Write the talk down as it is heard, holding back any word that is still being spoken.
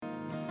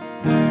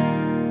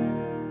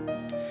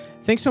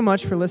Thanks so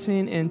much for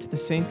listening in to the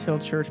Saints Hill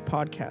Church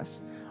podcast.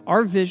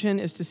 Our vision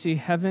is to see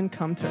heaven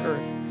come to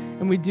earth,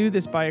 and we do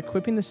this by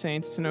equipping the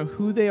saints to know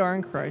who they are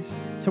in Christ,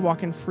 to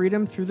walk in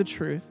freedom through the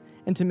truth,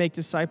 and to make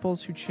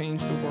disciples who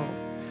change the world.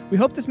 We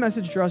hope this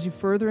message draws you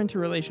further into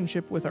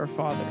relationship with our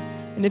Father.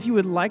 And if you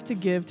would like to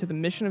give to the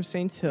mission of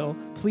Saints Hill,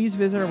 please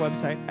visit our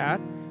website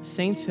at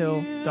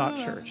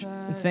saintshill.church.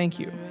 And thank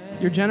you.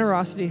 Your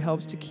generosity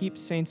helps to keep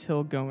Saints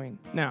Hill going.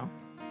 Now,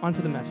 on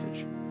to the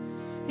message.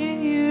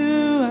 In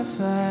you I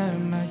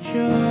find my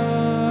joy.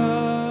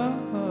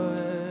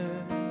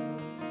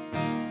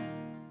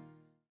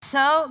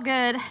 So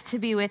good to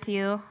be with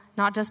you,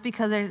 not just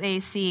because there's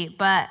AC,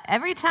 but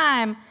every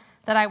time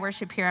that I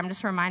worship here, I'm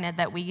just reminded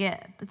that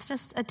it's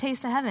just a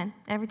taste of heaven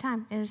every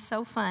time. It is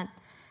so fun.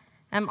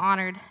 I'm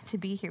honored to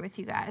be here with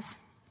you guys.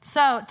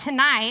 So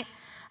tonight,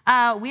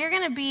 we are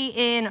going to be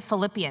in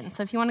Philippians.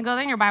 So if you want to go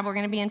there in your Bible, we're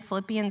going to be in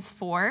Philippians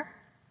 4.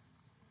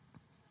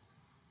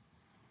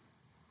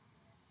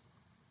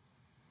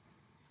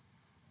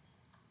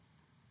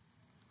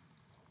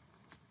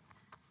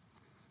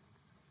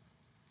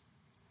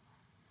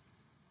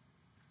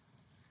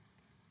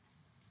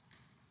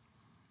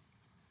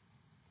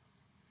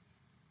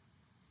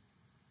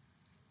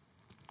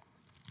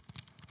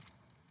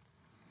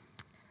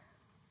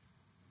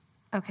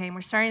 Okay, and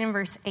we're starting in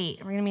verse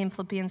 8. We're going to be in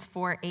Philippians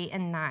 4, 8,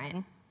 and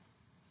 9.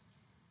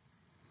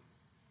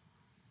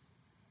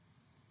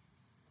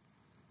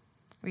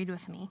 Read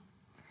with me.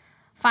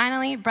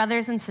 Finally,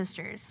 brothers and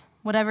sisters,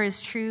 whatever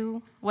is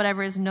true,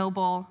 whatever is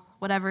noble,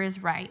 whatever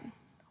is right,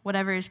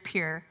 whatever is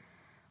pure,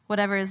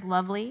 whatever is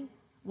lovely,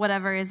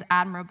 whatever is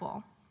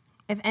admirable,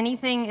 if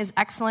anything is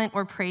excellent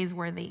or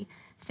praiseworthy,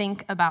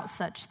 think about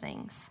such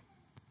things.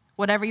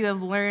 Whatever you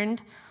have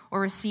learned or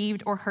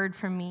received or heard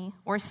from me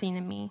or seen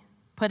in me,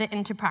 put it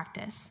into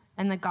practice,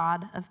 and the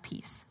God of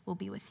peace will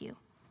be with you.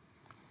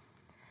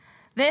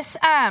 This,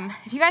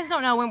 if you guys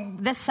don't know,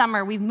 this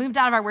summer we've moved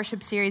out of our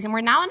worship series, and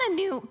we're now in a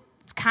new,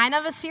 it's kind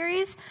of a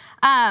series,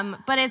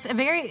 but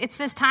it's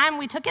this time,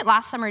 we took it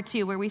last summer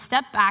too, where we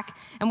step back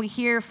and we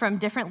hear from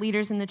different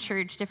leaders in the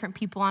church, different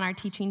people on our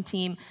teaching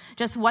team,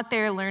 just what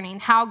they're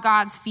learning, how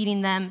God's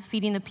feeding them,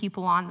 feeding the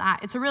people on that.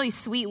 It's a really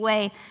sweet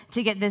way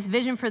to get this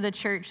vision for the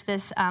church,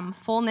 this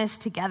fullness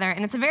together,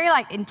 and it's a very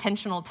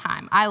intentional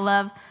time. I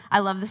love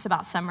this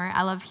about summer.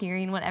 I love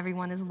hearing what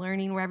everyone is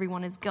learning, where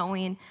everyone is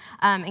going,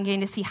 and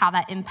getting to see how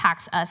that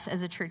impacts us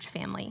as a church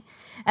family.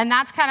 And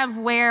that's kind of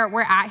where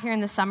we're at here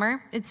in the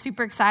summer. It's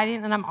super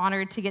exciting, and I'm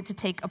honored to get to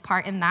take a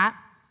part in that.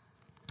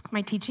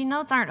 My teaching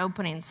notes aren't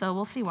opening, so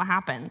we'll see what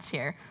happens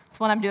here. That's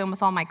what I'm doing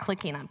with all my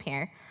clicking up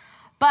here.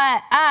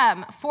 But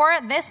for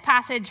this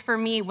passage, for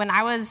me, when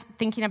I was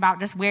thinking about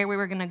just where we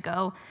were going to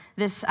go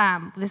this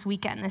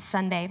weekend, this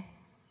Sunday,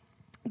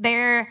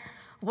 I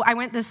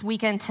went this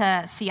weekend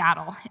to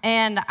Seattle,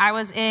 and I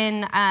was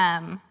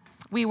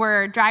we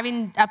were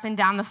driving up and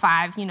down the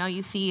 5,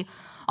 you see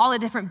all the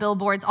different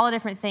billboards, all the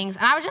different things.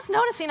 And I was just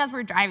noticing as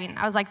we're driving,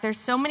 I was like, there's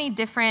so many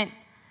different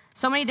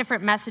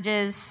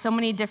messages, so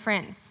many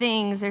different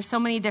things. There's so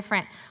many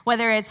different,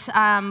 whether it's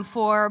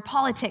for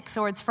politics,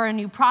 or it's for a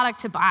new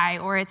product to buy,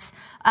 or it's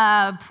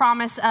a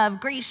promise of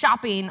great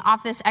shopping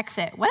off this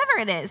exit, whatever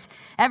it is.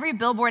 Every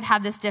billboard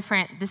had this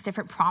different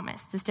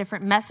promise, this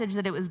different message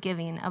that it was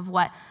giving of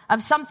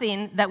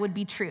something that would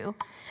be true.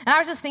 And I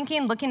was just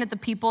thinking, looking at the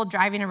people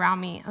driving around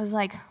me, I was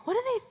like, what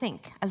do they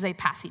think as they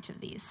pass each of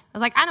these? I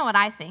was like, I know what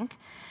I think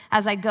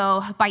as I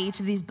go by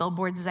each of these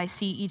billboards, as I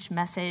see each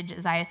message,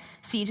 as I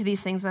see each of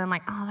these things, but I'm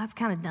like, oh, that's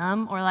kind of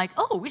dumb. Or like,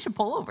 oh, we should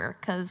pull over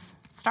because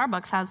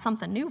Starbucks has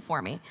something new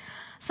for me.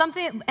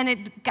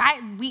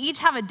 We each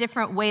have a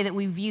different way that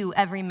we view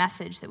every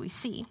message that we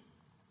see.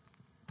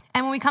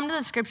 And when we come to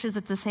the scriptures,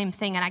 it's the same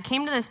thing. And I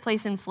came to this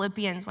place in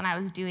Philippians when I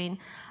was doing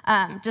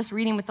just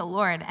reading with the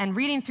Lord and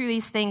reading through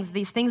these things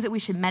that we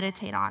should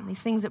meditate on,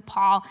 these things that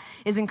Paul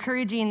is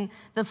encouraging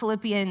the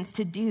Philippians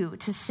to do,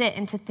 to sit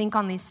and to think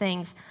on these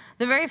things.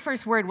 The very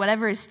first word,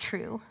 whatever is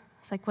true,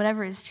 it's like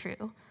whatever is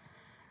true.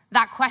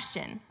 That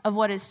question of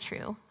what is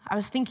true, I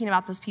was thinking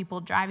about those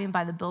people driving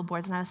by the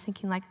billboards, and I was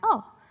thinking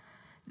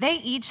they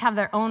each have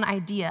their own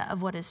idea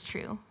of what is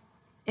true.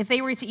 If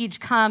they were to each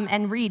come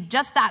and read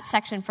just that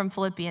section from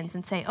Philippians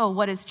and say, oh,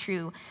 what is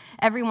true?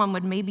 Everyone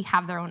would maybe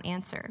have their own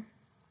answer.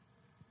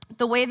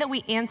 The way that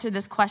we answer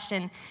this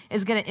question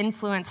is going to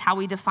influence how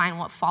we define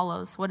what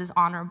follows, what is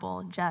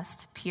honorable,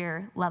 just,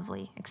 pure,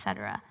 lovely,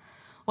 etc.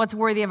 What's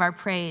worthy of our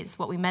praise,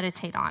 what we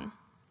meditate on.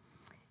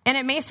 And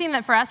it may seem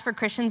that for us, for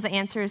Christians, the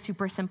answer is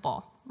super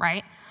simple,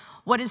 right?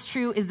 What is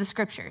true is the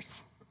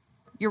scriptures.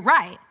 You're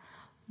right,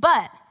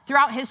 but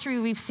throughout history,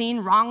 we've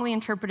seen wrongly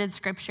interpreted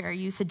scripture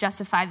used to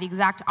justify the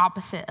exact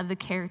opposite of the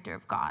character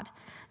of God,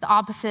 the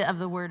opposite of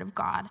the word of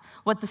God,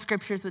 what the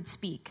scriptures would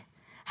speak.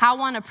 How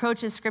one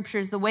approaches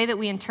scriptures, the way that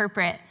we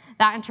interpret,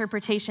 that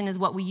interpretation is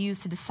what we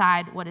use to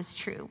decide what is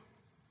true.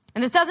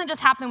 And this doesn't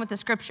just happen with the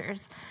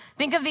scriptures.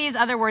 Think of these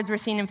other words we're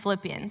seeing in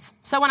Philippians.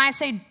 So when I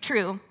say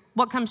true,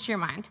 what comes to your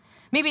mind?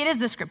 Maybe it is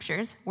the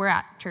scriptures. We're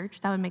at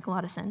church. That would make a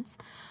lot of sense.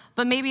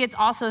 But maybe it's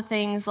also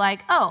things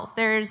like, oh,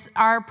 there's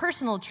our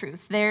personal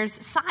truth, there's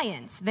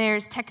science,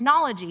 there's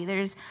technology,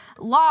 there's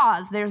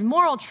laws, there's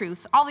moral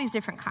truth, all these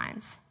different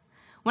kinds.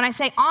 When I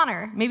say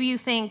honor, maybe you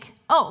think,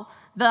 oh,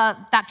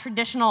 that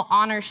traditional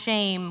honor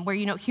shame where,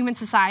 human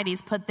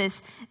societies put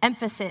this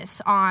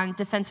emphasis on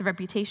defense of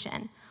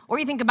reputation. Or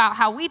you think about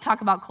how we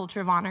talk about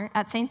culture of honor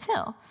at Saints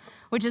Hill,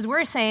 which is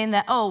we're saying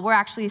that, we're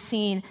actually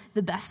seeing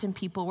the best in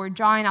people. We're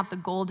drawing out the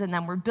gold in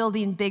them. We're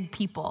building big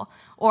people.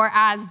 Or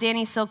as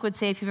Danny Silk would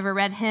say, if you've ever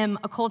read him,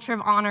 a culture of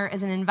honor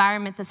is an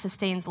environment that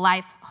sustains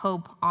life,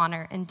 hope,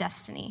 honor, and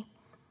destiny.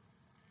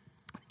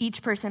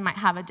 Each person might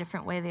have a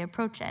different way they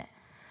approach it.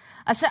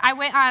 So I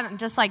went on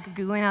just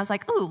Googling. I was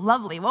like, ooh,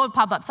 lovely. What would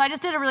pop up? So I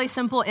just did a really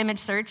simple image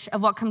search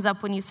of what comes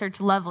up when you search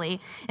lovely.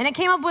 And it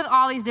came up with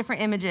all these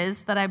different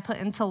images that I put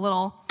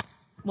into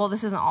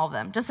this isn't all of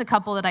them, just a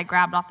couple that I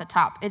grabbed off the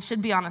top. It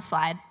should be on a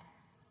slide.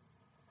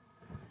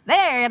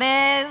 There it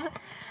is.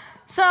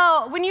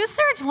 So when you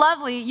search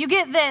lovely, you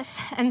get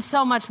this and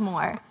so much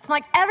more.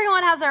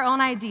 Everyone has their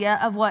own idea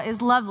of what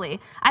is lovely.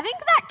 I think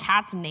that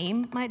cat's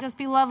name might just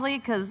be lovely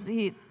because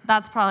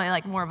that's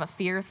probably more of a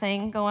fear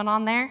thing going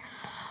on there.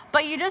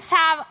 But you just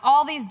have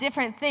all these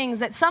different things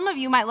that some of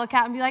you might look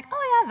at and be like,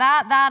 oh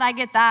yeah, that, I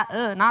get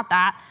that, not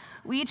that.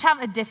 We each have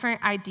a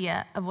different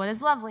idea of what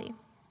is lovely.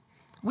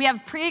 We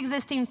have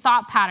pre-existing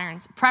thought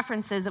patterns,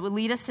 preferences that would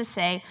lead us to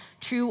say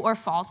true or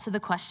false to the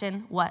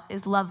question, what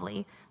is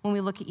lovely, when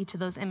we look at each of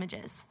those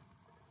images.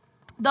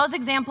 Those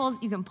examples,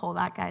 you can pull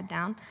that guide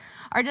down,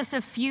 are just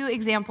a few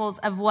examples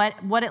of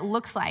what it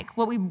looks like,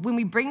 when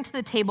we bring to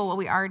the table what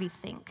we already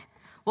think,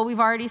 what we've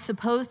already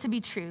supposed to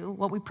be true,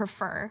 what we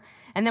prefer,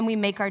 and then we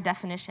make our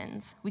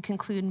definitions. We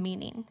conclude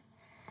meaning.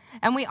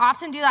 And we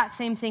often do that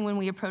same thing when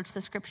we approach the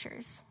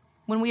scriptures.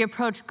 When we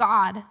approach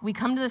God, we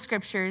come to the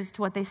scriptures,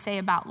 to what they say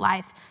about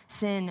life,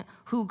 sin,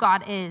 who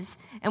God is,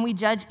 and we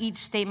judge each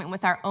statement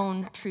with our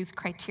own truth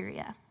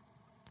criteria.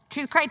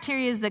 Truth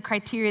criteria is the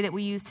criteria that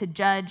we use to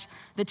judge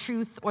the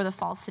truth or the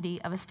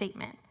falsity of a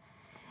statement.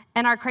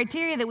 And our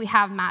criteria that we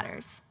have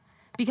matters,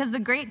 because the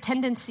great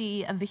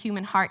tendency of the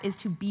human heart is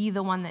to be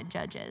the one that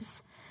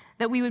judges.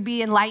 That we would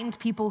be enlightened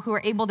people who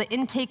are able to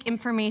intake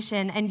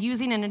information, and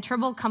using an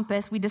interval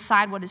compass, we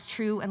decide what is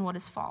true and what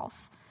is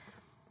false.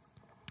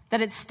 That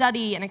it's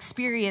study and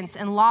experience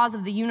and laws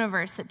of the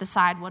universe that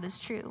decide what is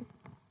true.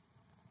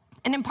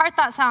 And in part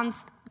that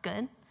sounds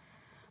good,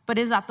 but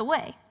is that the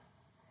way?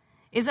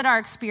 Is it our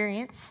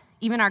experience,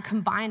 even our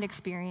combined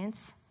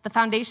experience, the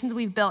foundations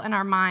we've built in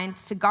our mind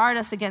to guard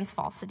us against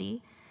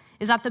falsity?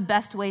 Is that the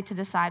best way to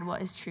decide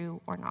what is true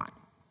or not?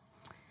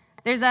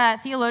 There's a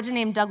theologian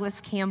named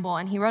Douglas Campbell,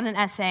 and he wrote an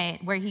essay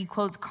where he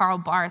quotes Karl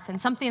Barth, and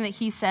something that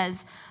he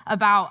says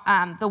about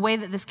the way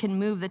that this can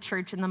move the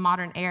church in the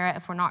modern era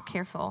if we're not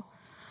careful.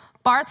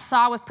 Barth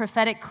saw with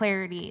prophetic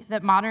clarity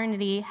that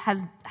modernity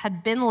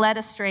had been led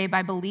astray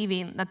by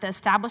believing that the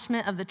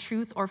establishment of the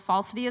truth or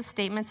falsity of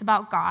statements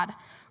about God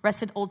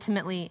rested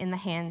ultimately in the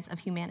hands of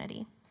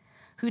humanity,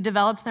 who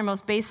developed their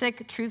most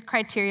basic truth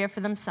criteria for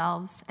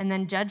themselves and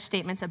then judged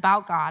statements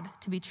about God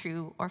to be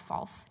true or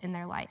false in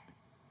their light.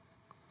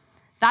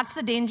 That's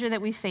the danger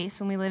that we face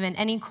when we live in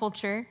any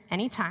culture,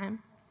 any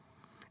time,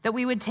 that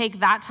we would take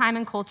that time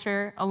and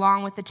culture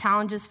along with the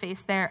challenges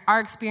faced there, our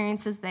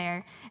experiences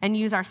there, and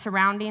use our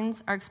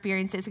surroundings, our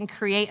experiences, and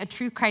create a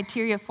truth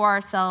criteria for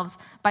ourselves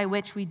by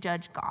which we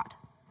judge God.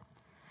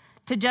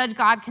 To judge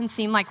God can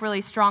seem like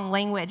really strong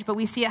language, but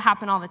we see it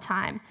happen all the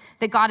time,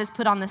 that God is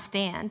put on the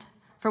stand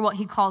for what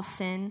he calls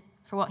sin,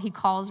 for what he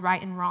calls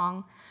right and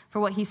wrong,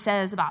 for what he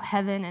says about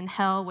heaven and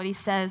hell, what he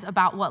says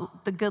about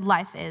what the good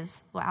life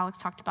is, what Alex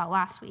talked about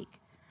last week.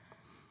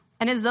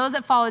 And as those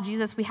that follow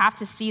Jesus, we have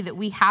to see that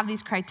we have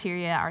these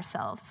criteria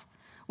ourselves.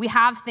 We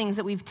have things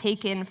that we've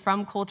taken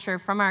from culture,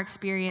 from our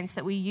experience,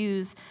 that we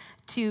use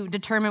to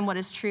determine what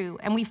is true.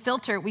 And we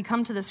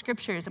come to the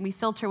scriptures and we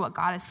filter what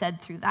God has said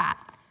through that,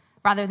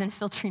 rather than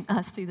filtering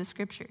us through the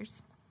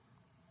scriptures.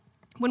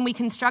 When we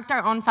construct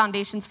our own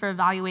foundations for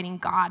evaluating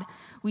God,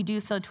 we do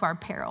so to our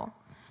peril.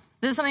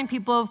 This is something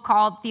people have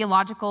called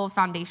theological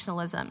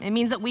foundationalism. It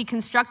means that we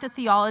construct a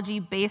theology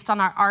based on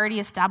our already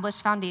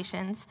established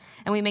foundations,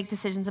 and we make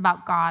decisions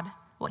about God,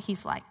 what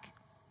he's like.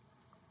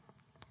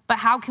 But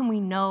how can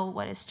we know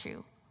what is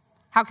true?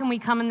 How can we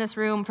come in this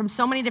room from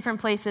so many different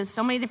places,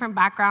 so many different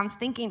backgrounds,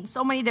 thinking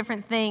so many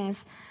different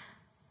things,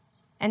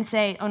 and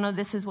say, oh no,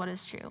 this is what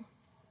is true?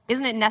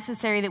 Isn't it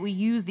necessary that we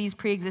use these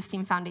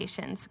pre-existing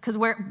foundations? Because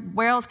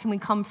where else can we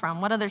come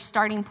from? What other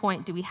starting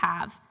point do we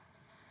have?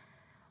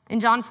 In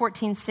John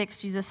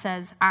 14:6, Jesus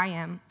says, I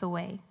am the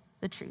way,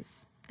 the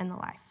truth, and the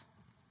life.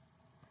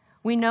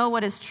 We know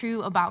what is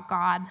true about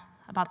God,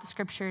 about the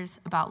scriptures,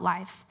 about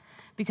life,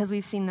 because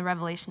we've seen the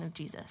revelation of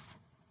Jesus.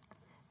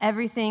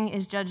 Everything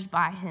is judged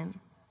by him,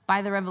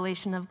 by the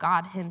revelation of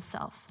God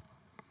himself.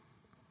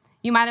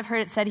 You might have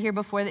heard it said here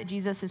before that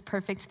Jesus is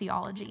perfect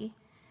theology.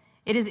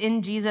 It is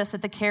in Jesus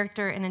that the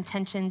character and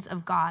intentions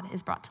of God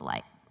is brought to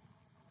light.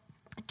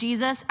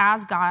 Jesus,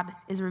 as God,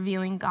 is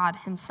revealing God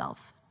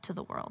himself to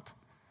the world.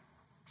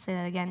 Say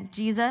that again.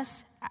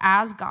 Jesus,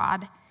 as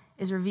God,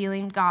 is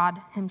revealing God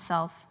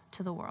himself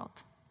to the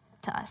world,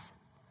 to us.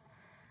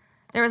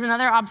 There was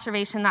another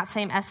observation in that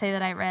same essay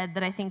that I read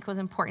that I think was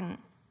important.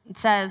 It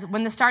says,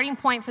 when the starting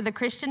point for the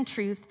Christian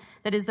truth,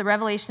 that is the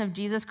revelation of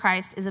Jesus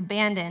Christ, is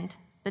abandoned,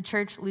 the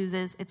church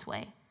loses its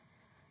way.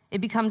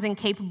 It becomes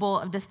incapable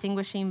of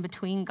distinguishing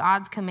between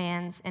God's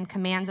commands and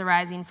commands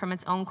arising from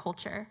its own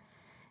culture.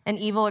 And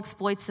evil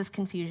exploits this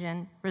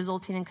confusion,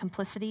 resulting in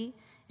complicity,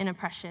 in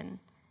oppression,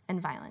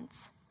 and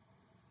violence.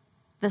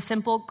 The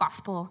simple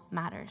gospel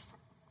matters.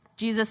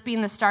 Jesus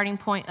being the starting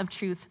point of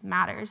truth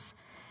matters.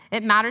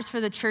 It matters for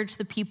the church,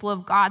 the people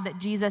of God, that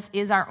Jesus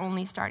is our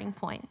only starting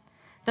point.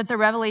 That the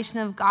revelation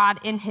of God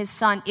in his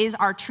son is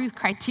our truth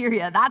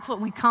criteria. That's what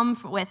we come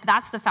with.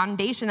 That's the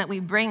foundation that we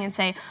bring and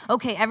say,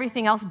 okay,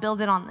 everything else,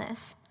 build it on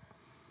this.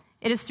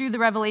 It is through the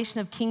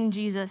revelation of King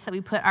Jesus that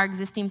we put our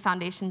existing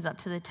foundations up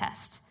to the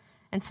test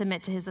and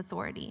submit to his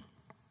authority.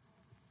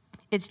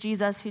 It's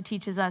Jesus who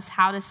teaches us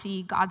how to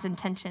see God's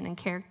intention and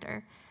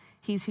character.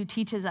 He's who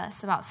teaches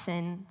us about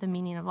sin, the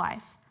meaning of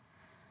life.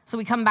 So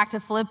we come back to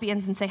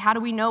Philippians and say, how do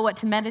we know what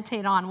to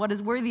meditate on? What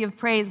is worthy of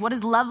praise? What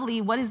is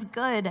lovely? What is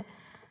good?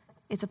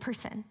 It's a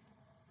person.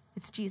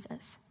 It's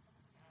Jesus.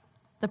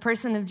 The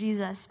person of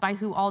Jesus by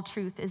who all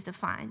truth is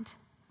defined.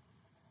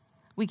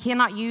 We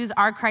cannot use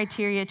our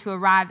criteria to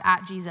arrive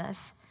at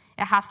Jesus.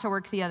 It has to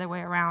work the other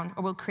way around,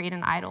 or we'll create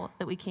an idol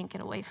that we can't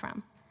get away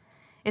from.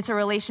 It's a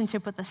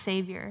relationship with the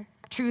Savior.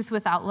 Truth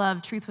without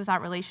love, truth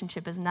without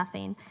relationship is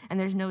nothing, and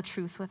there's no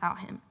truth without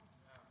him.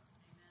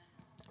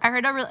 I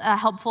heard a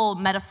helpful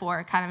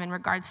metaphor kind of in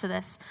regards to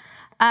this.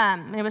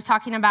 And it was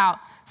talking about,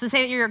 so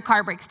say that your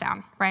car breaks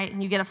down, right?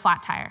 And you get a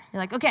flat tire.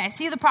 You're like, okay, I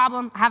see the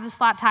problem. I have this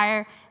flat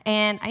tire,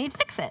 and I need to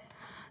fix it.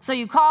 So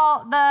you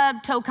call the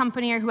tow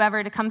company or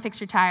whoever to come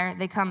fix your tire.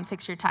 They come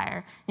fix your tire.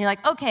 And you're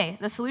like, okay,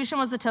 the solution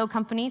was the tow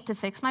company to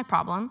fix my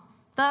problem,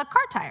 the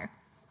car tire.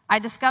 I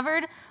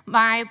discovered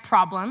my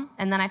problem,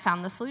 and then I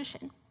found the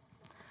solution.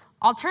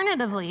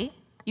 Alternatively,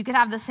 you could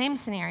have the same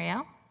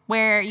scenario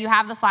where you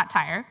have the flat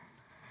tire.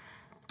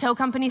 Tow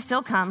company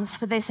still comes,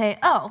 but they say,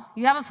 oh,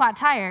 you have a flat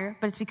tire,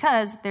 but it's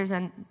because there's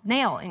a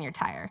nail in your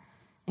tire.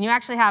 And you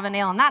actually have a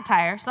nail in that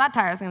tire, so that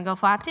tire is going to go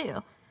flat too.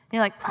 And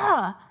you're like,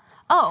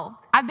 oh,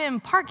 I've been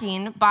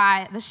parking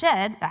by the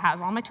shed that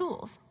has all my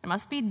tools. There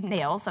must be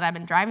nails that I've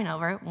been driving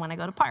over when I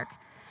go to park.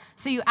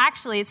 So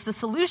it's the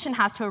solution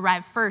has to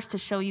arrive first to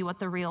show you what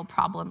the real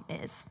problem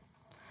is.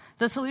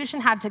 The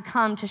solution had to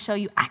come to show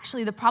you,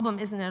 actually, the problem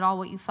isn't at all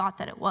what you thought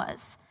that it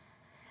was.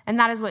 And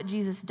that is what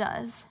Jesus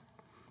does.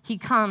 He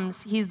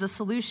comes, he's the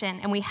solution,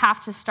 and we have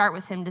to start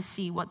with him to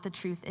see what the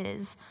truth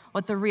is,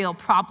 what the real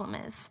problem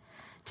is.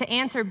 To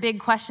answer big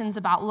questions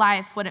about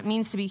life, what it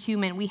means to be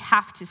human, we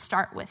have to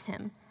start with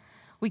him.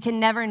 We can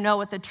never know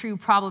what the true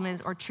problem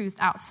is or truth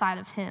outside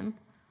of him.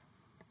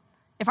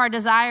 If our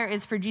desire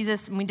is for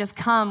Jesus and we just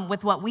come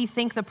with what we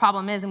think the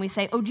problem is and we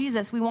say, oh,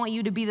 Jesus, we want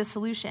you to be the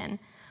solution,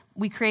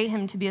 we create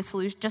him to be a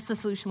solution, just the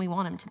solution we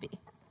want him to be.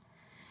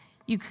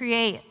 You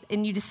create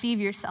and you deceive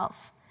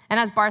yourself. And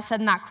as Bar said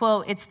in that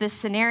quote, it's this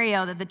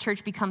scenario that the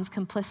church becomes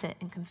complicit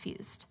and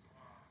confused,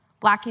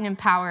 lacking in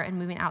power and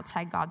moving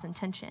outside God's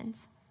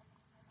intentions.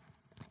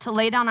 To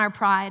lay down our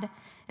pride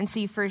and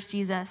see first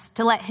Jesus,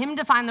 to let him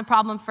define the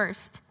problem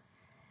first,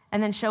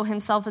 and then show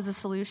himself as a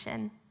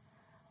solution.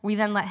 We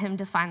then let him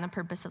define the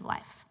purpose of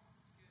life.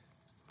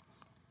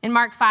 In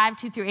Mark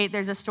 5:2-8,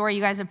 there's a story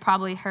you guys have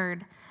probably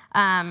heard,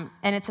 and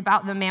it's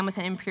about the man with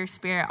an impure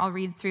spirit. I'll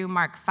read through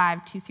Mark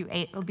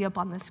 5:2-8. It'll be up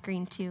on the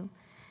screen too.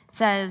 It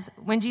says,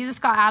 when Jesus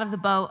got out of the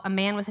boat, a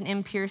man with an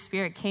impure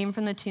spirit came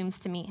from the tombs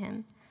to meet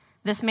him.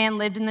 This man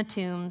lived in the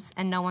tombs,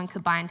 and no one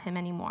could bind him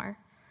anymore,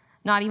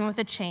 not even with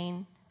a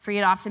chain, for he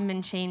had often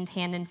been chained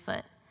hand and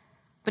foot.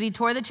 But he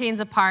tore the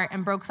chains apart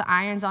and broke the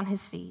irons on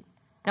his feet.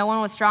 No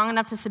one was strong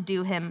enough to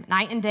subdue him.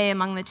 Night and day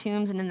among the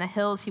tombs and in the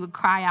hills, he would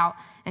cry out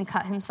and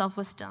cut himself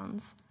with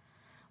stones.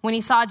 When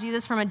he saw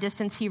Jesus from a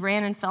distance, he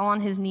ran and fell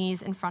on his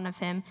knees in front of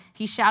him.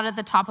 He shouted at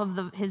the top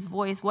of his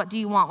voice, what do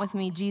you want with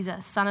me,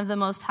 Jesus, Son of the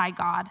Most High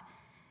God?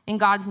 In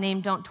God's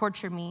name, don't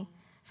torture me.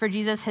 For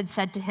Jesus had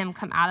said to him,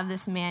 come out of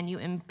this man, you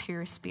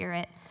impure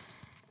spirit.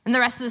 In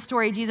the rest of the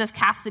story, Jesus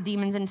casts the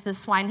demons into the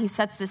swine. He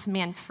sets this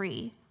man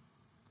free.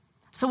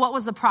 So what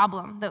was the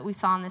problem that we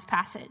saw in this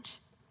passage?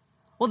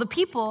 Well, the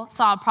people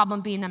saw a problem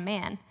being a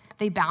man.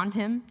 They bound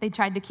him. They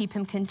tried to keep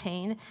him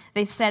contained.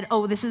 They said,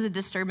 oh, this is a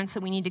disturbance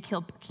that we need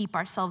to keep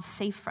ourselves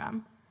safe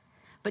from.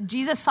 But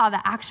Jesus saw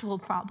the actual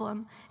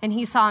problem, and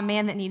he saw a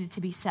man that needed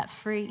to be set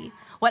free.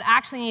 What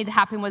actually needed to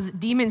happen was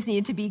demons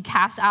needed to be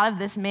cast out of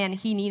this man.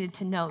 He needed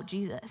to know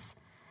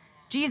Jesus.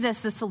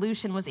 Jesus, the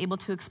solution, was able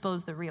to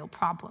expose the real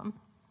problem.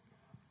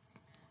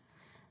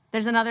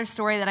 There's another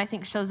story that I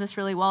think shows this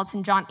really well. It's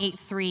in John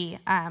 8:3,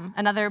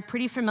 another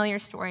pretty familiar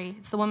story.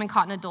 It's the woman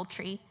caught in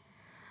adultery.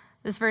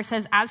 This verse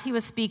says, as he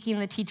was speaking,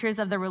 the teachers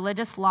of the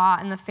religious law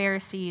and the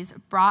Pharisees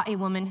brought a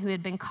woman who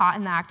had been caught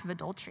in the act of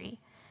adultery.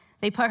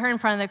 They put her in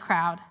front of the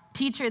crowd.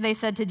 Teacher, they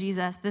said to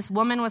Jesus, this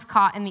woman was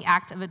caught in the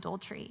act of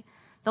adultery.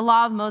 The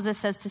law of Moses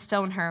says to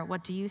stone her.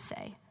 What do you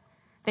say?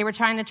 They were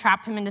trying to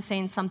trap him into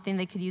saying something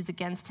they could use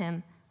against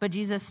him, But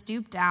Jesus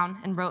stooped down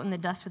and wrote in the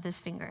dust with his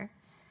finger.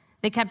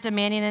 They kept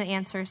demanding an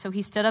answer, so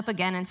he stood up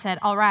again and said,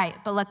 "All right,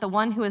 but let the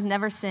one who has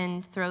never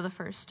sinned throw the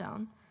first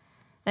stone."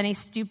 Then he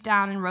stooped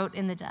down and wrote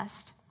in the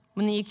dust.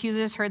 When the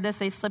accusers heard this,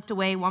 they slipped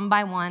away one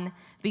by one,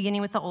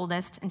 beginning with the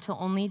oldest, until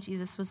only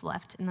Jesus was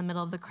left in the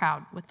middle of the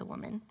crowd with the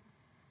woman.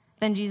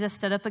 Then Jesus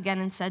stood up again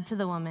and said to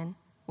the woman,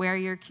 "Where are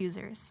your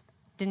accusers?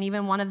 Didn't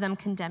even one of them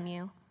condemn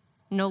you?"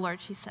 "No,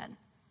 Lord," she said.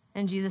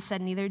 And Jesus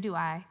said, "Neither do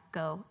I.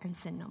 Go and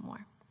sin no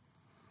more."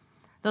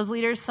 Those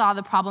leaders saw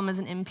the problem as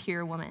an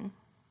impure woman,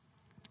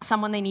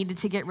 someone they needed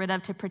to get rid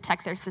of to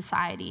protect their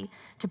society,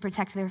 to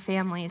protect their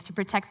families, to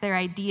protect their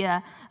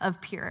idea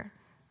of pure.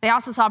 They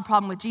also saw a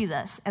problem with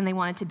Jesus, and they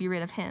wanted to be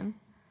rid of him.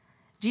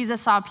 Jesus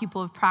saw a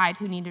people of pride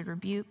who needed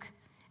rebuke,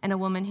 and a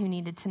woman who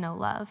needed to know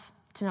love,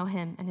 to know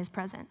him and his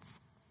presence.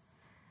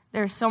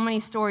 There are so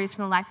many stories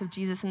from the life of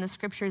Jesus in the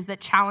scriptures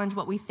that challenge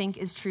what we think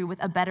is true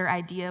with a better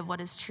idea of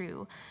what is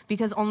true,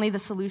 because only the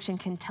solution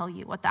can tell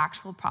you what the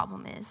actual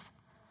problem is.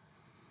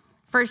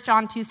 1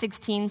 John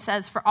 2:16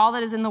 says, "For all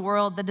that is in the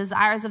world, the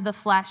desires of the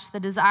flesh, the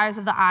desires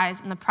of the eyes,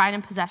 and the pride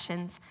in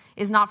possessions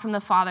is not from the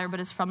Father, but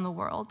is from the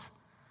world."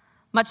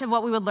 Much of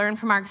what we would learn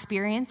from our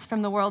experience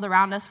from the world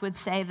around us would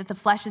say that the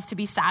flesh is to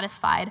be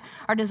satisfied,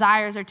 our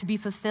desires are to be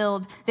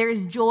fulfilled. There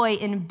is joy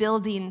in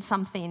building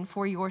something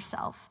for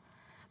yourself.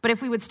 But if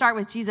we would start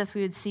with Jesus,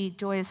 we would see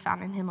joy is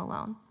found in him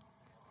alone.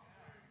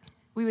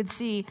 We would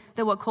see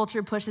that what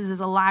culture pushes is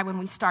a lie when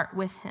we start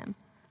with him.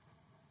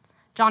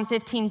 John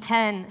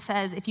 15:10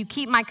 says, "If you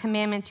keep my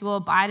commandments, you will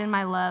abide in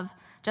my love,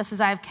 just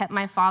as I have kept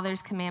my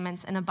Father's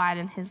commandments and abide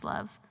in his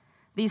love.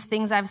 These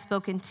things I have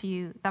spoken to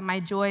you, that my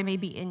joy may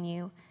be in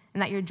you,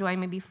 and that your joy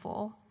may be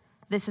full.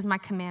 This is my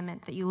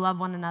commandment, that you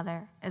love one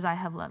another as I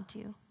have loved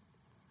you."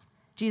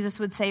 Jesus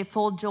would say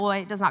full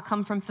joy does not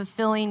come from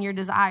fulfilling your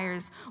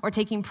desires or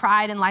taking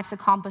pride in life's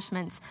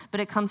accomplishments, but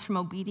it comes from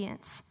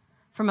obedience,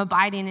 from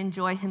abiding in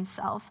joy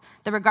himself,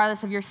 that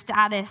regardless of your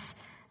status,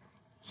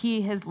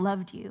 he has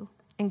loved you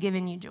and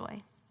given you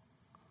joy.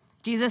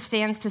 Jesus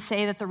stands to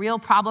say that the real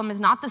problem is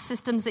not the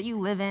systems that you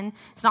live in.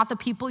 It's not the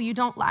people you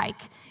don't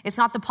like. It's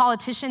not the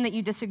politician that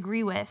you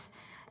disagree with.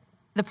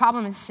 The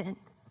problem is sin.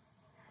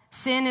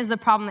 Sin is the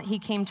problem that he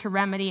came to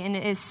remedy, and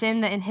it is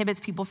sin that inhibits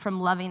people from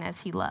loving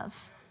as he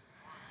loves.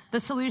 The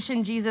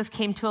solution, Jesus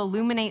came to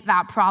illuminate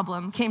that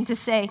problem, came to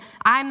say,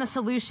 I'm the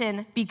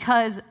solution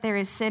because there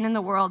is sin in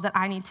the world that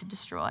I need to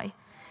destroy,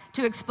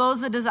 to expose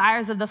the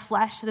desires of the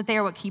flesh, that they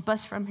are what keep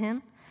us from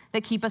him,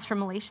 that keep us from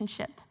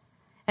relationship,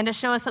 and to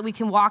show us that we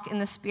can walk in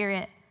the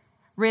Spirit,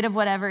 rid of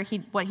what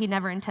he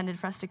never intended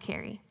for us to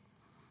carry.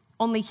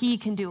 Only he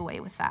can do away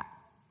with that.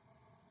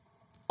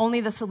 Only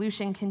the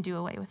solution can do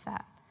away with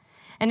that.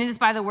 And it is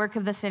by the work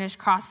of the finished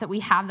cross that we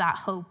have that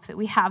hope, that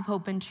we have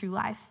hope in true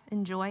life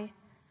and joy.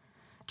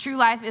 True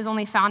life is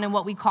only found in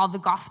what we call the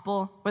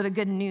gospel or the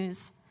good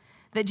news,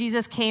 that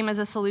Jesus came as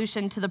a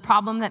solution to the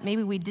problem that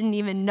maybe we didn't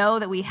even know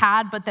that we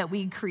had, but that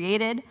we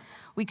created.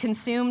 We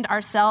consumed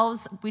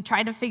ourselves. We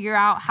tried to figure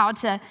out how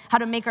to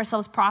make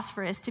ourselves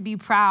prosperous, to be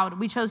proud.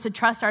 We chose to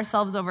trust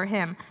ourselves over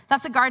him.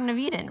 That's the Garden of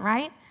Eden,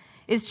 right?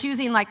 Is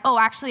choosing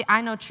actually,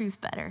 I know truth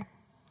better.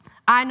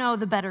 I know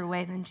the better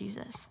way than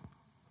Jesus.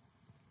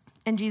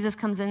 And Jesus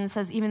comes in and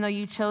says, even though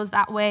you chose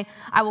that way,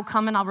 I will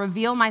come and I'll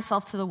reveal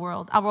myself to the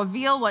world. I'll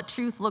reveal what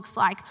truth looks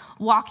like,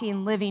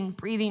 walking, living,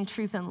 breathing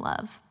truth and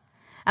love.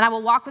 And I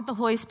will walk with the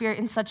Holy Spirit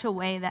in such a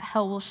way that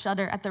hell will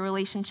shudder at the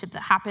relationship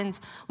that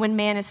happens when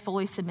man is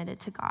fully submitted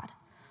to God,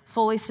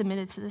 fully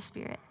submitted to the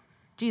Spirit.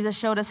 Jesus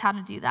showed us how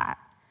to do that.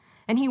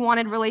 And he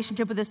wanted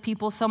relationship with his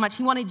people so much.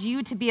 He wanted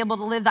you to be able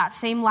to live that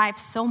same life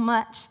so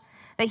much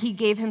that he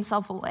gave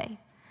himself away,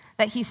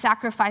 that he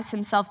sacrificed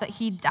himself, that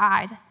he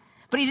died.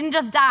 But he didn't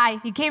just die,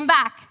 he came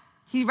back,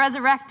 he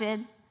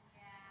resurrected.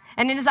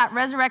 And it is that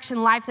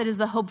resurrection life that is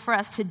the hope for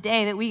us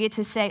today, that we get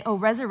to say, oh,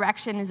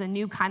 resurrection is a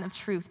new kind of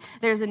truth.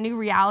 There's a new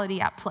reality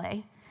at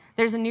play.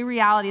 There's a new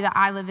reality that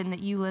I live in, that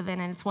you live in,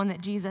 and it's one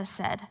that Jesus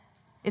said.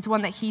 It's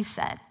one that he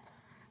said,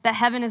 that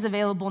heaven is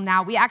available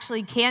now. We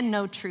actually can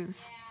know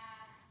truth.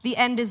 The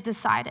end is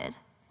decided.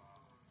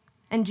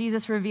 And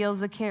Jesus reveals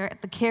the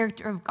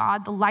character of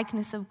God, the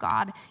likeness of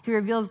God. He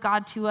reveals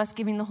God to us,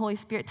 giving the Holy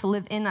Spirit to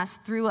live in us,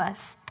 through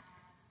us.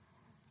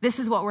 This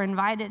is what we're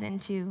invited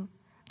into.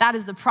 That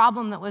is the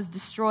problem that was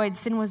destroyed.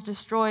 Sin was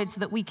destroyed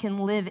so that we can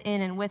live in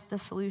and with the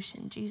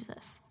solution,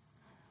 Jesus.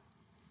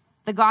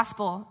 The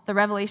gospel, the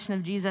revelation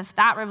of Jesus,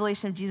 that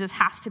revelation of Jesus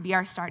has to be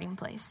our starting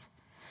place.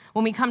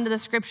 When we come to the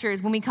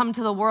scriptures, when we come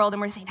to the world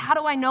and we're saying, how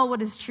do I know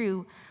what is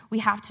true? We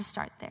have to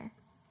start there.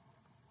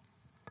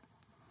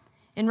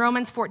 In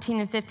Romans 14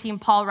 and 15,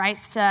 Paul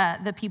writes to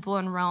the people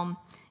in Rome.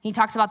 He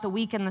talks about the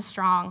weak and the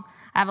strong.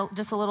 I have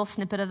just a little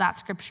snippet of that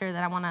scripture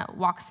that I want to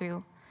walk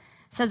through.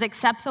 It says,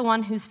 accept the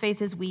one whose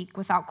faith is weak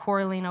without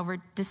quarreling over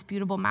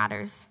disputable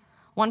matters.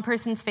 One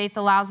person's faith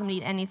allows him to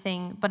eat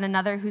anything, but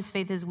another whose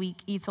faith is weak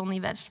eats only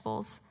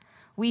vegetables.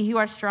 We who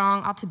are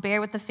strong ought to bear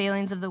with the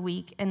failings of the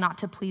weak and not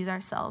to please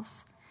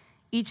ourselves.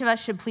 Each of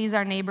us should please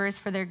our neighbors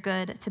for their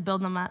good, to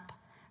build them up.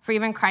 For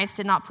even Christ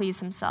did not please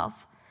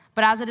himself,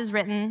 But as it is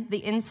written,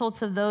 the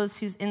insults of those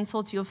whose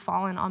insults you have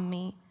fallen on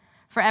me.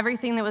 For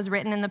everything that was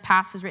written in the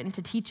past was written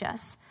to teach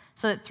us,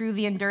 so that through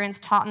the endurance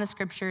taught in the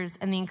scriptures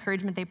and the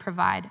encouragement they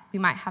provide, we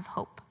might have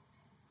hope.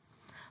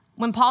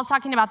 When Paul's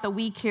talking about the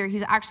weak here,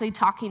 he's actually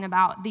talking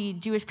about the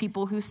Jewish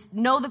people who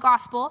know the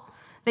gospel.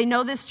 They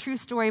know this true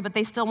story, but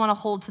they still want to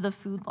hold to the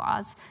food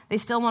laws. They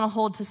still want to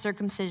hold to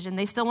circumcision.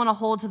 They still want to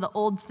hold to the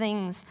old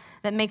things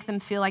that make them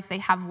feel like they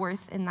have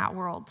worth in that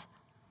world.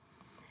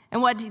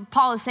 And what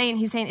Paul is saying,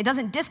 he's saying it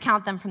doesn't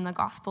discount them from the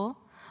gospel,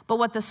 but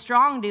what the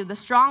strong do, the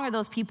strong are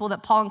those people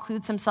that Paul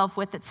includes himself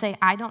with that say,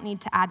 I don't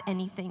need to add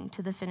anything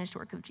to the finished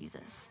work of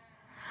Jesus.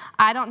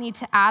 I don't need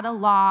to add a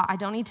law. I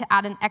don't need to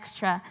add an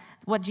extra.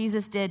 What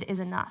Jesus did is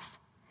enough.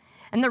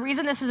 And the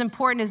reason this is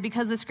important is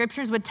because the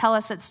scriptures would tell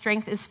us that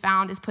strength is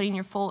found is putting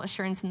your full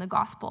assurance in the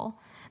gospel.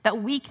 That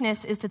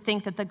weakness is to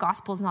think that the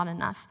gospel is not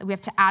enough, that we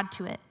have to add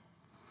to it.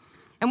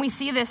 And we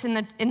see this in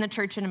the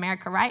church in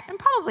America, right? And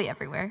probably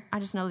everywhere. I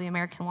just know the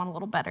American one a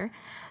little better.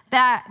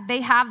 That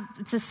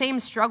it's the same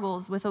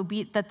struggles with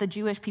that the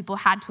Jewish people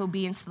had to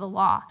obedience to the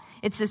law.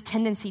 It's this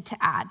tendency to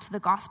add to the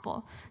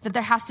gospel, that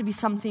there has to be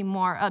something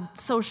more, a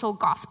social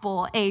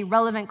gospel, a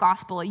relevant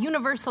gospel, a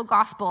universal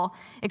gospel,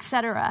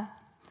 etc.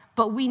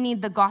 But we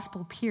need the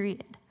gospel,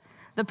 period.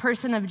 The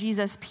person of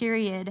Jesus,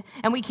 period.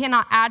 And we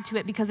cannot add to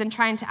it because in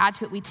trying to add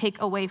to it, we take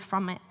away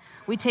from it.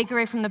 We take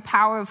away from the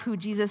power of who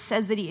Jesus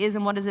says that he is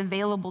and what is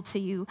available to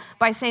you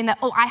by saying that,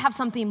 I have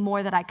something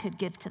more that I could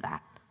give to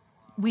that.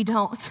 We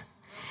don't.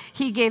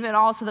 He gave it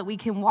all so that we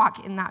can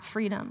walk in that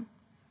freedom.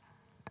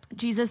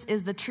 Jesus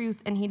is the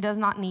truth and he does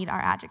not need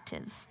our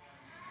adjectives.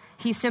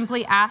 He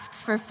simply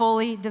asks for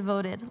fully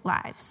devoted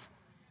lives.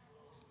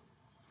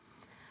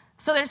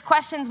 So there's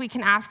questions we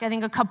can ask, I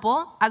think a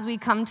couple, as we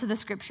come to the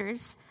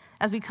scriptures,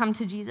 as we come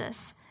to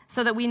Jesus,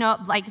 so that we know,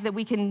 that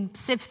we can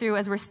sift through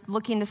as we're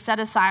looking to set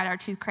aside our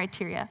truth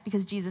criteria,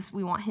 because Jesus,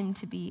 we want him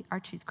to be our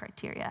truth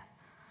criteria.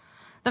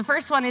 The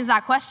first one is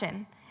that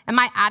question, am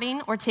I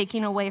adding or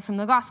taking away from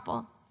the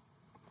gospel?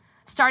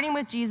 Starting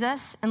with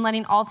Jesus and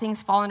letting all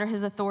things fall under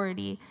his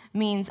authority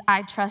means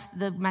I trust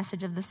the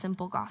message of the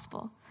simple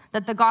gospel,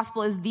 that the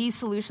gospel is the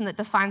solution that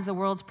defines the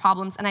world's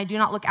problems, and I do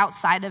not look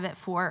outside of it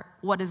for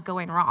what is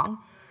going wrong.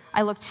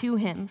 I look to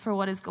him for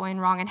what is going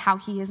wrong and how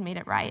he has made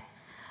it right.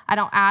 I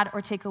don't add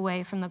or take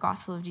away from the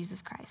gospel of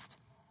Jesus Christ.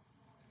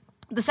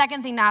 The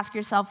second thing to ask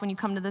yourself when you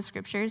come to the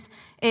scriptures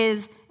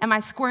is, am I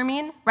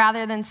squirming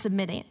rather than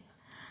submitting?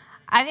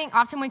 I think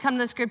often when we come to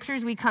the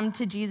scriptures, we come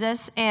to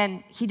Jesus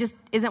and he just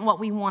isn't what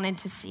we wanted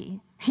to see.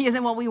 He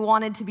isn't what we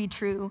wanted to be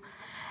true.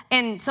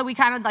 And so we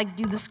kind of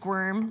do the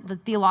squirm, the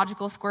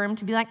theological squirm,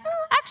 to be like,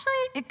 actually,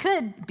 it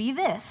could be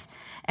this.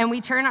 And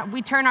we turn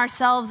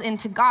ourselves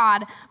into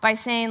God by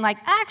saying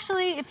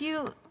actually,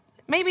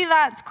 maybe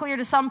that's clear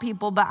to some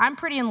people, but I'm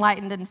pretty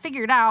enlightened and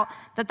figured out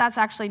that that's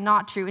actually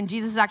not true. And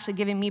Jesus is actually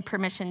giving me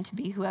permission to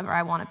be whoever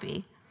I want to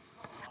be.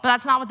 But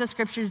that's not what the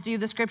scriptures do.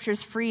 The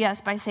scriptures free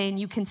us by saying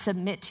you can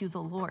submit to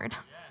the Lord.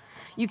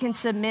 You can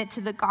submit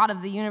to the God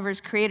of the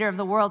universe, creator of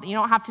the world. You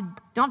don't have to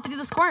do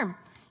the squirm.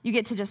 You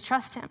get to just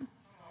trust him.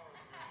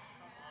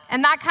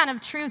 And that kind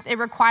of truth, it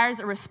requires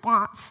a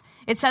response.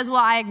 It says, will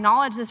I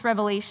acknowledge this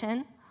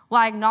revelation? Will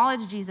I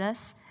acknowledge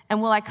Jesus?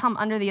 And will I come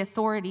under the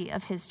authority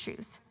of his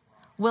truth?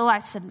 Will I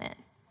submit?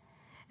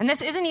 And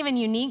this isn't even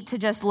unique to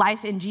just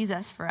life in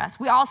Jesus for us.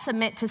 We all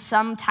submit to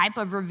some type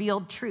of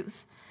revealed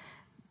truth.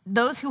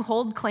 Those who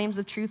hold claims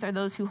of truth are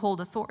those who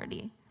hold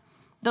authority.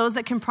 Those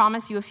that can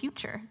promise you a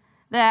future,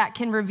 that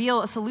can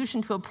reveal a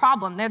solution to a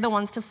problem, they're the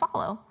ones to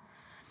follow.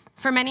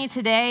 For many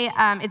today,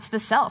 it's the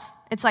self.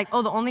 It's the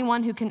only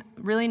one who can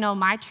really know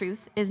my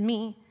truth is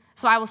me.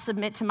 So I will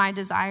submit to my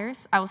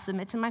desires. I will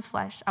submit to my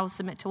flesh. I will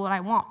submit to what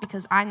I want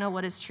because I know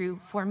what is true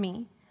for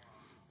me.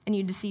 And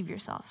you deceive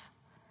yourself.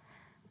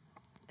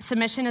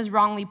 Submission is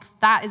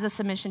that is a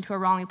submission to a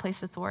wrongly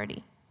placed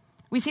authority.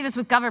 We see this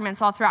with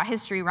governments all throughout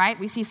history, right?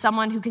 We see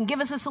someone who can give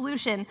us a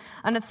solution,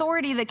 an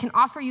authority that can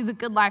offer you the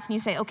good life, and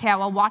you say, okay, I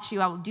will watch you,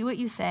 I will do what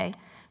you say,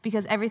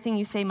 because everything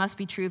you say must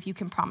be true if you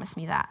can promise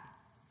me that.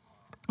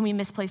 And we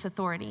misplace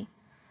authority.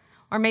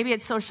 Or maybe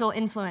it's social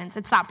influence.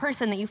 It's that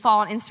person that you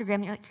follow on Instagram,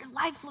 and you're like, your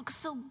life looks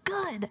so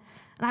good,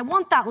 and I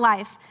want that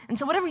life. And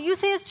so whatever you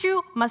say is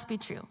true must be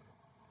true,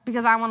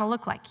 because I want to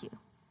look like you.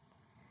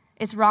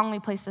 It's wrongly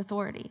placed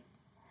authority.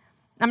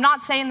 I'm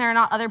not saying there are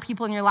not other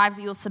people in your lives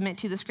that you'll submit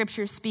to. The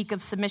scriptures speak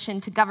of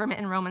submission to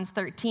government in Romans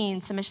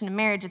 13, submission to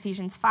marriage,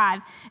 Ephesians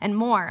 5, and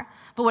more.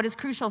 But what is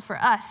crucial for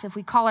us, if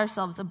we call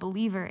ourselves a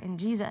believer in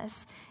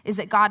Jesus, is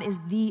that God is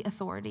the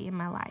authority in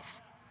my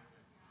life.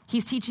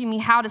 He's teaching me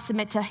how to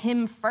submit to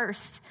him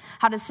first,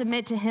 how to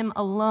submit to him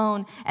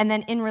alone, and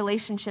then in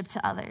relationship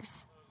to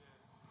others.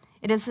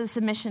 It is a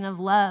submission of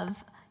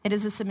love. It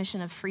is a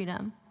submission of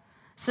freedom.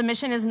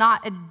 Submission is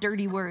not a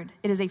dirty word.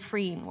 It is a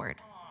freeing word.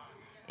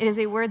 It is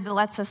a word that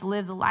lets us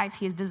live the life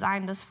he has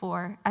designed us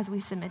for as we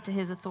submit to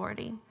his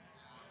authority.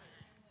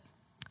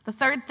 The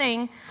third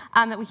thing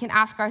that we can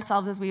ask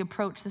ourselves as we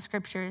approach the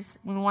scriptures,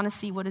 when we want to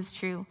see what is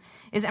true,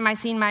 is am I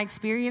seeing my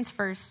experience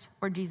first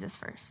or Jesus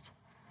first?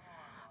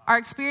 Our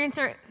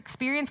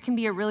experience can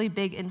be a really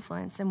big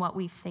influence in what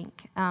we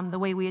think, the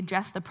way we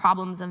address the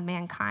problems of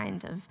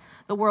mankind, of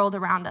the world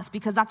around us,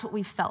 because that's what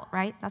we've felt,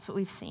 right? That's what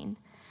we've seen.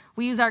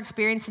 We use our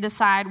experience to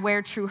decide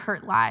where true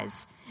hurt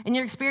lies. And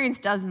your experience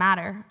does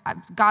matter.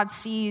 God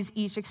sees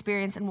each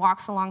experience and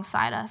walks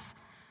alongside us.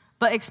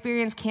 But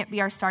experience can't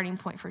be our starting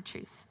point for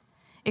truth.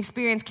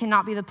 Experience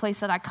cannot be the place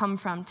that I come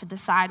from to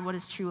decide what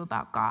is true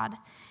about God.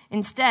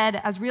 Instead,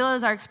 as real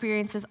as our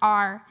experiences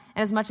are,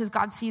 and as much as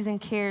God sees and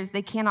cares,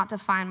 they cannot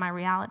define my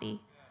reality.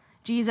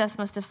 Jesus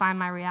must define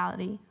my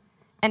reality.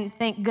 And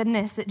thank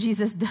goodness that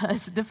Jesus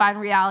does define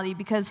reality,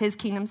 because his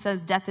kingdom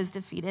says death is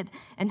defeated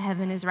and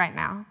heaven is right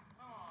now.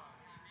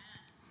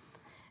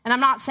 And I'm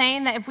not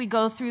saying that if we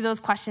go through those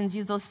questions,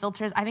 use those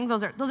filters. I think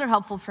those are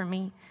helpful for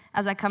me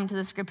as I come to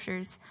the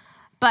scriptures.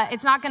 But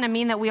it's not going to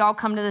mean that we all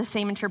come to the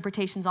same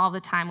interpretations all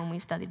the time when we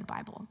study the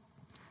Bible.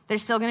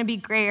 There's still going to be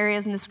gray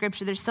areas in the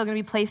scripture. There's still going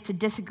to be place to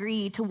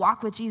disagree, to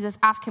walk with Jesus,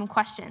 ask him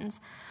questions.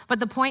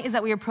 But the point is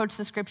that we approach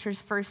the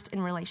scriptures first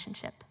in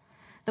relationship,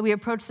 that we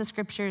approach the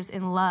scriptures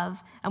in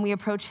love, and we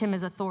approach him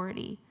as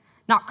authority,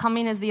 not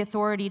coming as the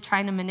authority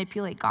trying to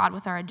manipulate God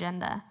with our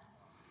agenda.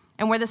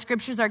 And where the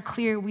scriptures are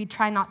clear, we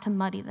try not to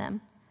muddy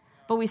them,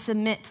 but we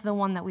submit to the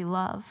one that we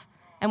love.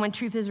 And when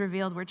truth is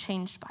revealed, we're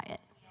changed by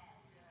it.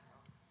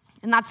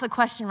 And that's the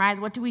question, right?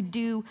 What do we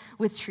do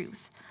with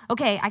truth?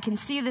 Okay, I can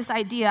see this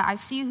idea. I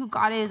see who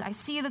God is. I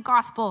see the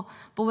gospel.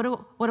 But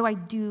what do I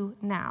do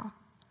now?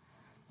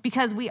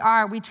 Because we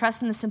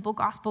trust in the simple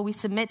gospel. We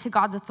submit to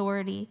God's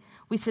authority.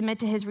 We submit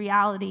to his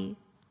reality.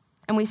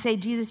 And we say,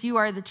 Jesus, you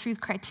are the truth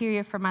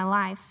criteria for my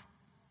life.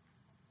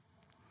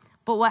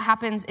 But what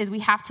happens is we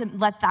have to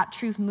let that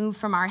truth move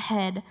from our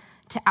head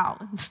to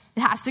out.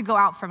 It has to go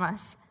out from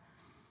us.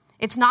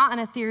 It's not an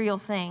ethereal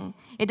thing.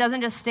 It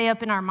doesn't just stay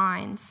up in our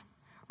minds.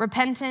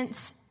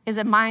 Repentance is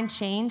a mind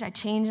change. I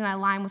change and I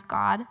align with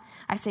God.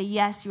 I say,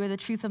 yes, you are the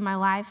truth of my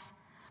life.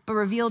 But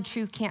revealed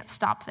truth can't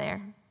stop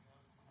there.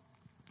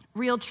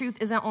 Real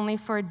truth isn't only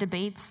for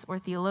debates or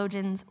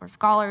theologians or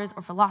scholars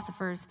or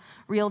philosophers.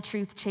 Real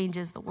truth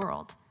changes the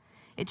world.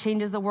 It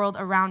changes the world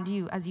around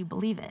you as you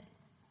believe it.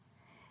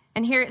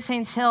 And here at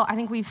Saints Hill, I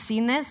think we've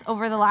seen this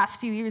over the last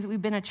few years that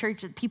we've been a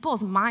church, that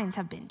people's minds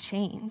have been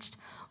changed,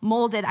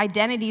 molded,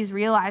 identities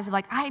realized,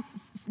 like, I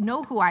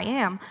know who I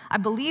am. I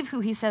believe who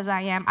he says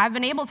I am. I've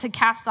been able to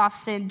cast off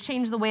sin,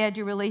 change the way I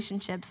do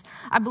relationships.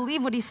 I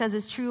believe what he says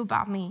is true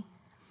about me.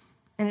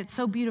 And it's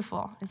so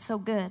beautiful. It's so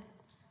good.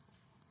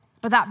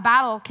 But that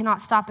battle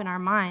cannot stop in our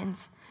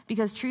minds,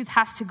 because truth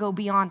has to go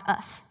beyond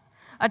us.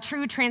 A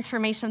true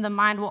transformation of the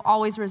mind will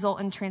always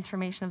result in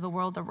transformation of the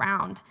world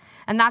around.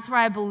 And that's where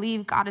I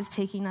believe God is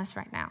taking us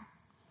right now.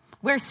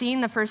 We're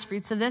seeing the first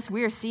fruits of this.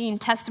 We are seeing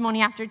testimony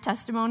after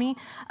testimony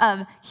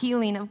of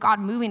healing, of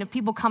God moving, of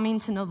people coming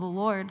to know the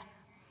Lord.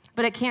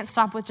 But it can't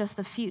stop with just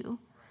the few.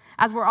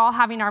 As we're all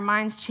having our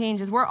minds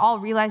change, as we're all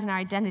realizing our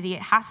identity,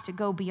 it has to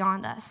go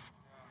beyond us.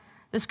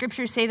 The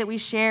scriptures say that we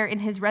share in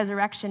his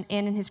resurrection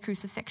and in his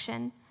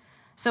crucifixion.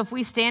 So if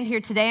we stand here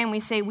today and we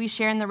say we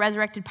share in the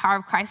resurrected power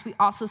of Christ, we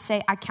also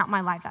say, I count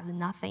my life as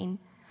nothing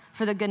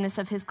for the goodness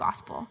of his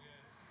gospel.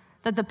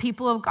 That the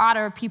people of God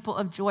are a people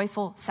of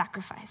joyful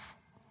sacrifice.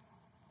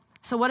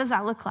 So what does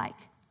that look like?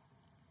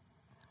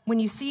 When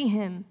you see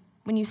him,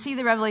 when you see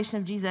the revelation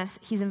of Jesus,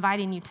 he's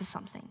inviting you to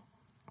something.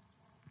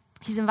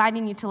 He's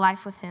inviting you to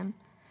life with him.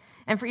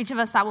 And for each of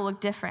us, that will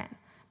look different.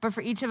 But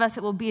for each of us,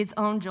 it will be its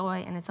own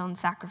joy and its own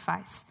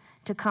sacrifice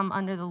to come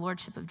under the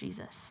lordship of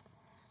Jesus.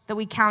 That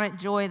we count it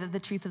joy that the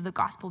truth of the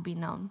gospel be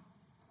known.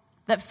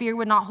 That fear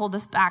would not hold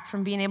us back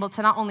from being able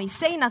to not only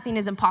say nothing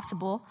is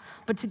impossible,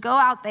 but to go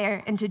out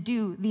there and to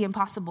do the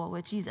impossible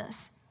with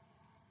Jesus.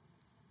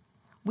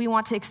 We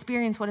want to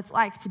experience what it's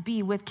like to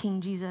be with King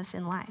Jesus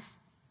in life.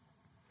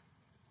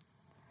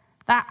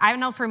 That, I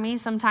know for me,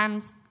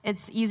 sometimes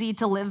it's easy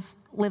to live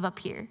up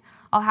here.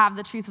 I'll have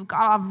the truth of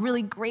God. I'll have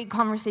really great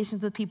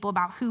conversations with people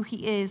about who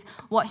he is,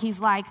 what he's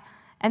like,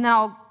 and then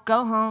I'll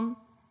go home,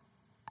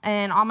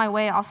 and on my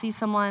way, I'll see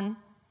someone,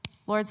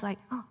 Lord's like,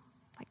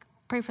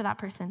 pray for that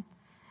person.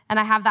 And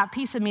I have that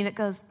piece of me that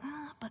goes,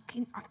 but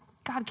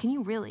God, can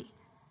you really?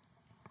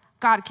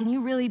 God, can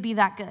you really be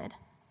that good?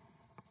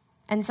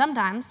 And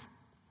sometimes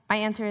my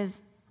answer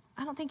is,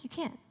 I don't think you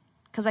can,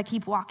 because I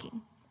keep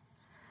walking.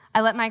 I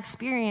let my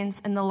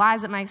experience and the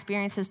lies that my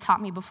experience has taught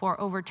me before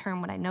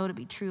overturn what I know to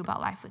be true about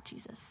life with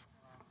Jesus.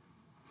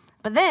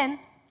 But then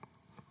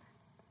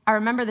I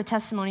remember the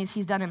testimonies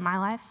he's done in my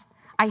life.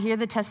 I hear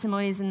the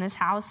testimonies in this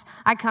house.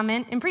 I come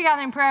in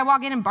pre-gathering prayer, I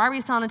walk in and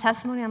Barbie's telling a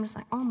testimony. I'm just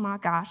like, oh my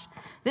gosh.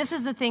 This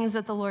is the things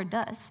that the Lord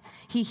does.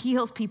 He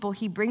heals people.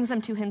 He brings them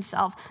to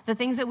himself. The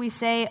things that we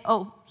say,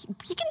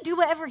 he can do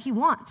whatever he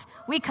wants.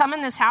 We come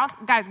in this house,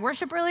 guys,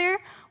 worship earlier.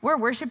 We're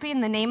worshiping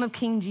in the name of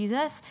King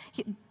Jesus.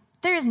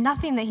 There is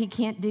nothing that he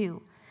can't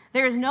do.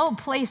 There is no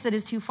place that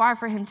is too far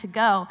for him to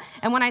go.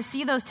 And when I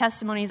see those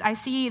testimonies, I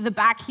see the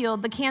back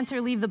healed, the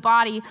cancer leave the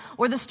body,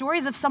 or the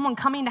stories of someone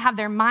coming to have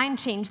their mind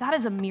changed. That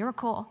is a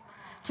miracle.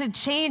 To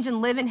change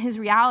and live in his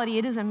reality,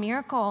 it is a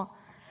miracle.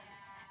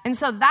 And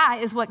so that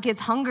is what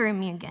gets hunger in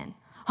me again.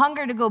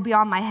 hunger to go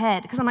beyond my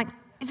head. Because I'm like,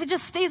 if it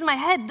just stays in my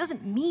head, it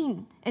doesn't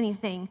mean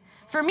anything.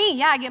 For me,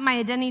 yeah, I get my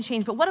identity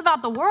changed, but what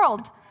about the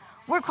world?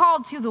 We're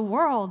called to the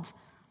world.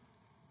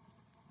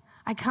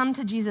 I come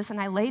to Jesus and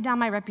I lay down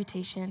my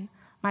reputation,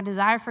 my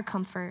desire for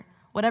comfort,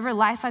 whatever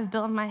life I've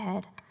built in my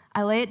head.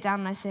 I lay it down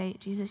and I say,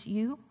 Jesus,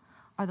 you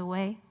are the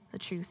way, the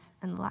truth,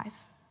 and the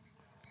life.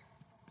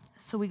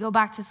 So we go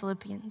back to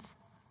Philippians.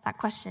 That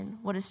question,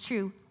 what is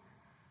true?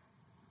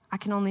 I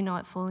can only know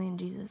it fully in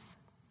Jesus.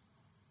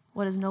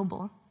 What is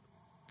noble?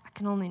 I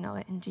can only know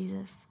it in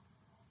Jesus.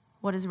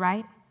 What is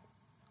right?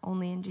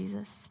 Only in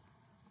Jesus.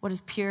 What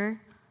is pure?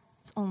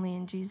 It's only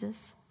in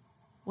Jesus.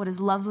 What is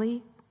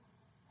lovely?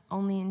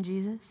 Only in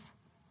Jesus.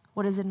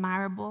 What is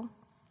admirable?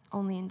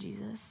 Only in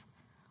Jesus.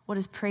 What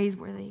is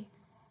praiseworthy?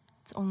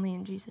 It's only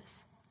in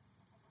Jesus.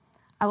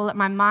 I will let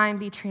my mind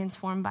be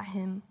transformed by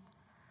him.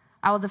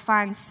 I will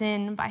define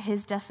sin by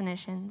his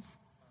definitions.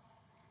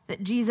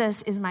 That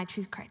Jesus is my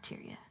truth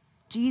criteria.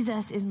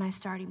 Jesus is my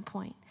starting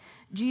point.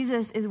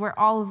 Jesus is where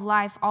all of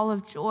life, all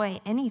of joy,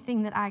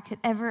 anything that I could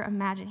ever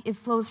imagine, it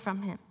flows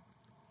from him.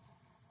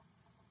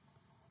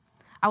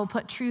 I will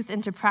put truth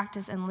into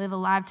practice and live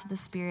alive to the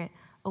Spirit,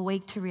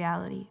 awake to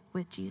reality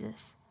with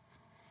Jesus.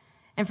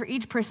 And for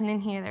each person in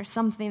here, there's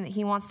something that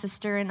he wants to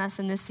stir in us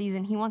in this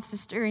season. He wants to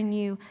stir in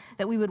you,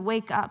 that we would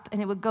wake up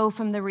and it would go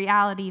from the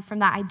reality, from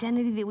that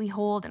identity that we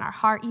hold in our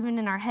heart, even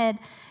in our head,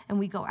 and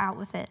we go out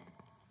with it.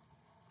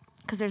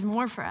 Because there's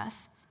more for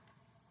us.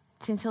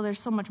 Until there's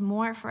so much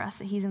more for us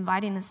that he's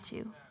inviting us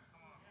to.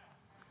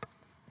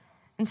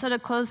 And so to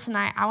close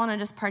tonight, I want to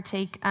just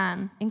partake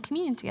in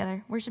communion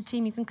together. Worship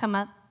team, you can come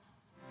up.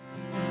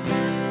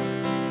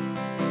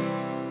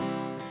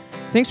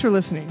 Thanks for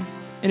listening.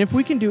 And if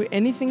we can do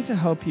anything to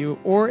help you,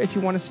 or if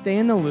you want to stay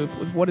in the loop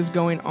with what is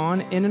going on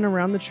in and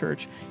around the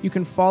church, you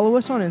can follow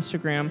us on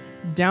Instagram,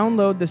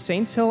 download the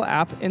Saints Hill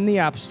app in the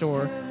App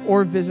Store,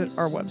 or visit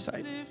our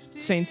website,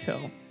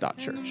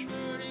 saintshill.church.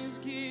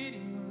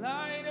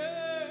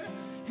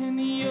 And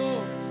the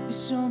yoke is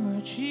so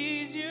much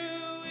easier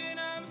when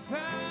I'm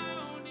found.